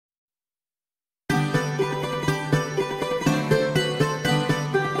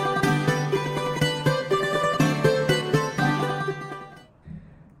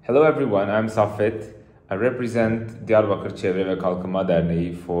Hello everyone, I'm Saffet. I represent Diyarbakır Çevre ve Kalkınma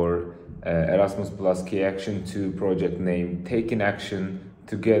Derneği for Erasmus KA2 project named Taking Action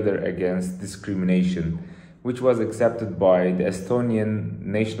Together Against Discrimination, which was accepted by the Estonian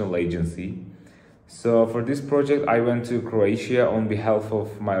National Agency. So for this project I went to Croatia on behalf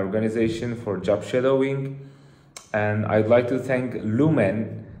of my organization for Jobshadowing, and I'd like to thank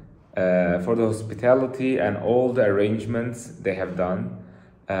LUMEN for the hospitality and all the arrangements they have done.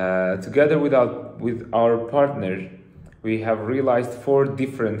 Together with our partner, we have realized 4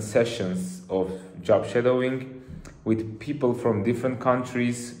 different sessions of job shadowing with people from different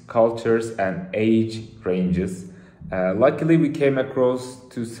countries, cultures and age ranges. Luckily, we came across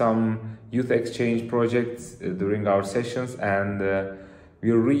to some youth exchange projects during our sessions, and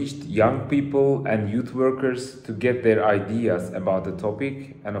we reached young people and youth workers to get their ideas about the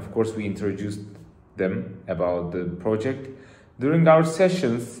topic, and of course we introduced them about the project. During our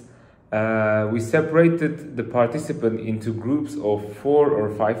sessions, we separated the participants into groups of 4 or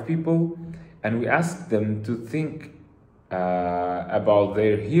 5 people, and we asked them to think about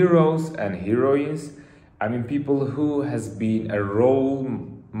their heroes and heroines. I mean, people who has been a role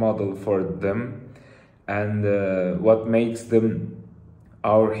model for them, and what makes them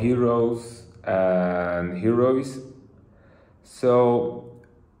our heroes and heroes. So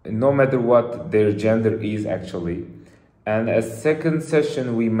no matter what their gender is actually. And as second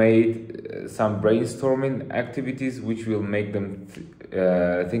session, we made some brainstorming activities which will make them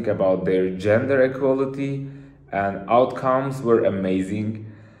think about their gender equality, and outcomes were amazing.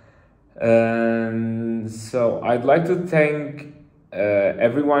 And so I'd like to thank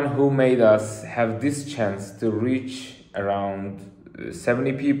everyone who made us have this chance to reach around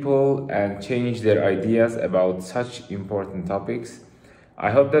 70 people and change their ideas about such important topics. I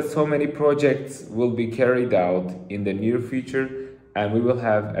hope that so many projects will be carried out in the near future and we will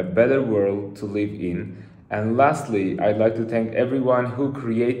have a better world to live in. And lastly, I'd like to thank everyone who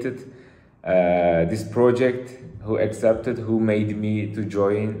created this project, who accepted, who made me to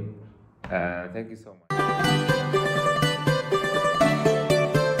join. Thank you so much.